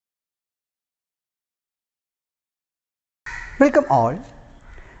Welcome all.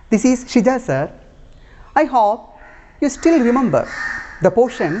 This is SHIJAD sir. I hope you still remember the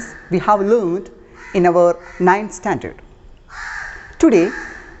portions we have learned in our 9th standard. Today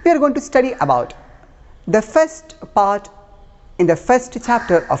we are going to study about the first part in the first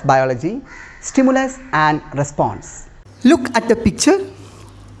chapter of biology, stimulus and response. Look at the picture.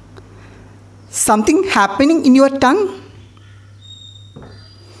 Something happening in your tongue?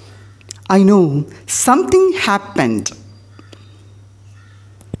 I know, something happened.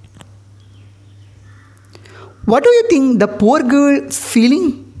 What do you think the poor girl is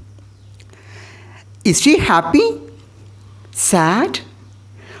feeling? Is she happy, sad,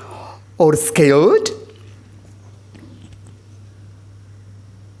 or scared?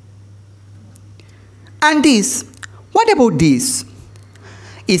 And this, what about this?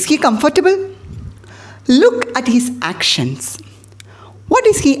 Is he comfortable? Look at his actions. What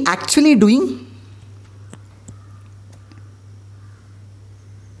is he actually doing?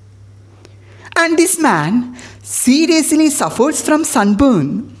 And this man seriously suffers from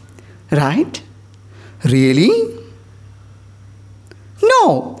sunburn, right? Really?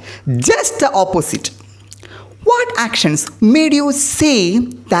 No, just the opposite. What actions made you say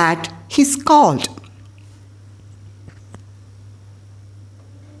that he's cold?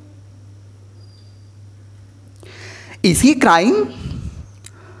 Is he crying?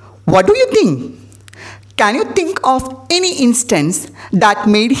 What do you think? Can you think of any instance that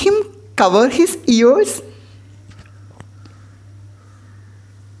made him cover his ears?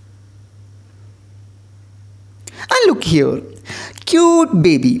 And look here, cute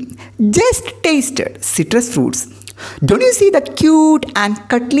baby just tasted citrus fruits. Don't you see that cute and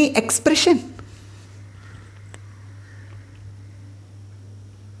cuddly expression?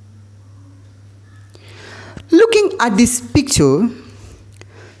 Looking at this picture,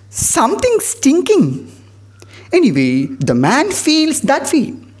 something stinking. Anyway, the man feels that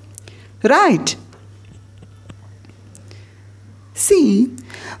way, right? See,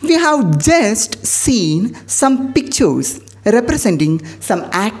 we have just seen some pictures representing some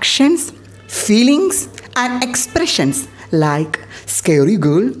actions, feelings and expressions like scary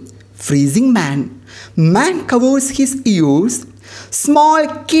girl, freezing man, man covers his ears, small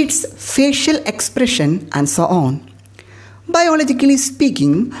kids' facial expression and so on. Biologically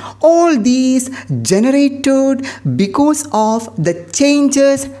speaking, all these generated because of the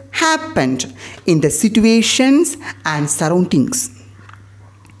changes happened in the situations and surroundings.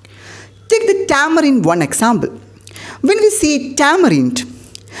 Take the tamarind one example. When we see tamarind,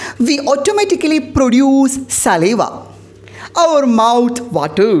 we automatically produce saliva. Our mouth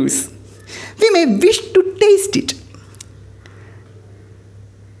waters. We may wish to taste it.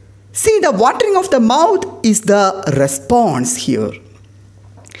 See, the watering of the mouth is the response here.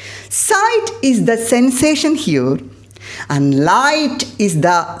 Sight is the sensation here, and light is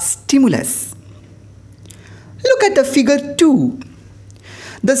the stimulus. Look at the figure 2.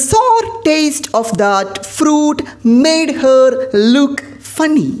 The sour taste of that fruit made her look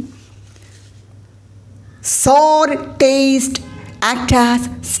funny. Sour taste acts as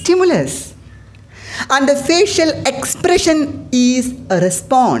stimulus, and the facial expression is a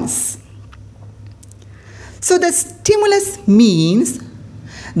response. So the stimulus means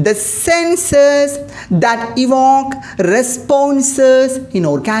the senses that evoke responses in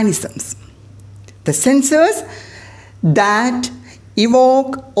organisms. The senses that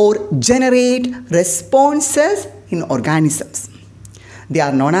evoke or generate responses in organisms. They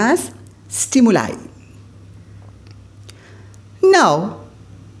are known as stimuli. Now,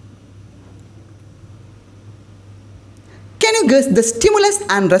 can you guess the stimulus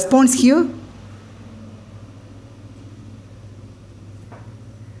and response here?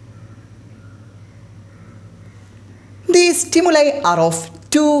 These stimuli are of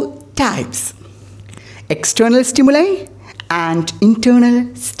two types: external stimuli and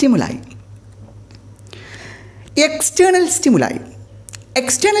internal stimuli. External stimuli.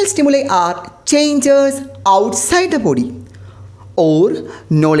 External stimuli are changes outside the body or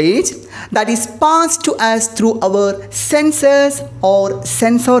knowledge that is passed to us through our senses or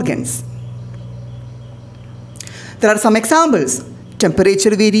sense organs. There are some examples: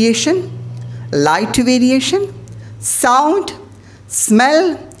 temperature variation, light variation, sound,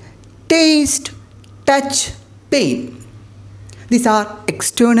 smell, taste, touch, pain. These are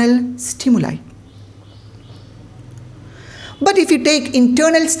external stimuli. But if you take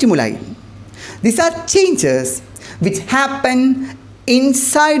internal stimuli, these are changes which happen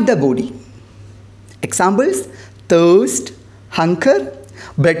inside the body. Examples: thirst, hunger,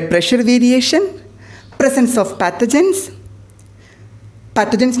 blood pressure variation, presence of pathogens.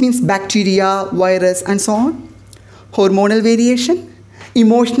 Pathogens means bacteria, virus and so on. hormonal variation,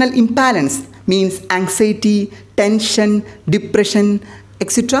 emotional imbalance means anxiety, tension, depression,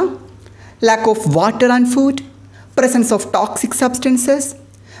 etc. Lack of water and food, presence of toxic substances,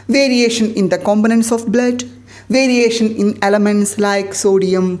 variation in the components of blood, variation in elements like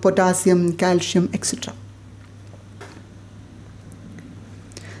sodium, potassium, calcium, etc.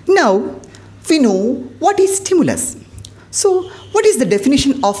 Now, we know what is stimulus. So, what is the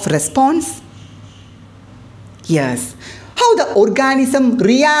definition of response? Yes, how the organism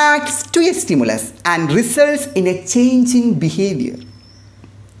reacts to a stimulus and results in a change in behavior.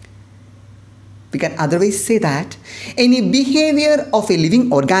 We can otherwise say that any behavior of a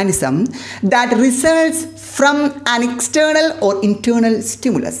living organism that results from an external or internal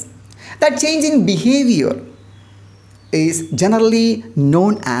stimulus, that change in behavior is generally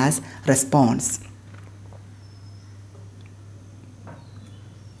known as response.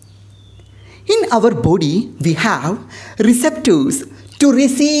 In our body, we have receptors to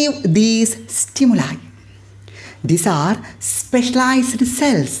receive these stimuli. These are specialized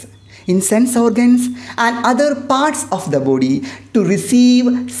cells in sense organs and other parts of the body to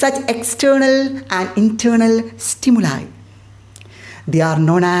receive such external and internal stimuli. They are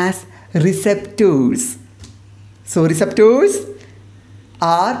known as receptors. So, receptors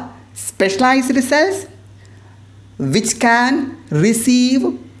are specialized cells which can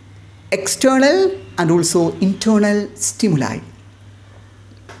receive external and also internal stimuli.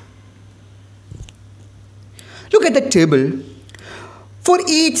 Look at the table. For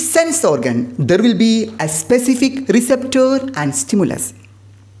each sense organ, there will be a specific receptor and stimulus.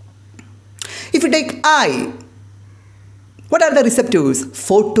 If you take eye, what are the receptors?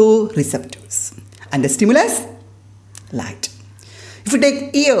 Photoreceptors. And the stimulus? Light. If you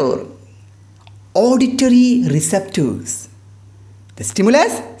take ear, auditory receptors. The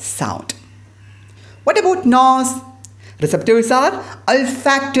stimulus? Sound. What about nose? Receptors are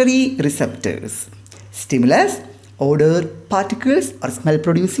olfactory receptors. Stimulus? Odor particles or smell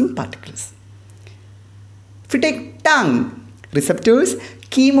producing particles. If you take tongue, receptors,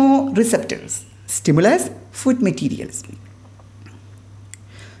 chemoreceptors. Stimulus, food materials.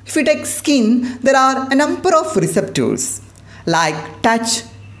 If you take skin, there are a number of receptors like touch,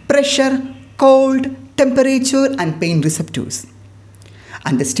 pressure, cold, temperature and pain receptors.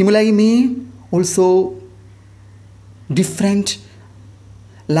 And the stimuli may also different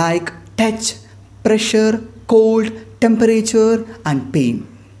like touch, pressure, cold, temperature and pain.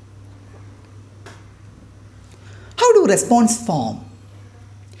 How do response form?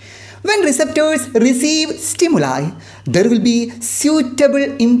 When receptors receive stimuli, there will be suitable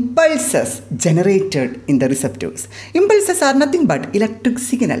impulses generated in the receptors. Impulses are nothing but electric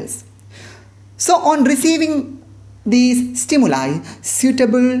signals. So on receiving these stimuli,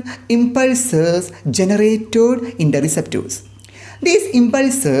 suitable impulses generated in the receptors. These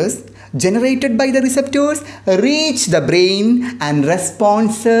impulses generated by the receptors reach the brain and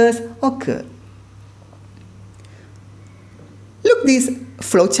responses occur. Look this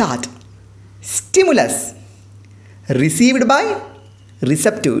flow chart. Stimulus received by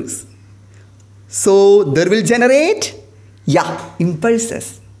receptors. So there will generate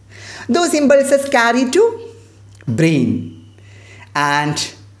impulses. Those impulses carry to brain,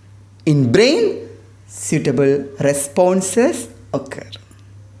 and in brain suitable responses occur.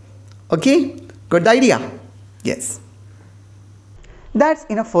 Okay, got the idea? Yes. That's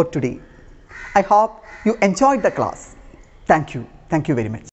enough for today. I hope you enjoyed the class. Thank you. Thank you very much.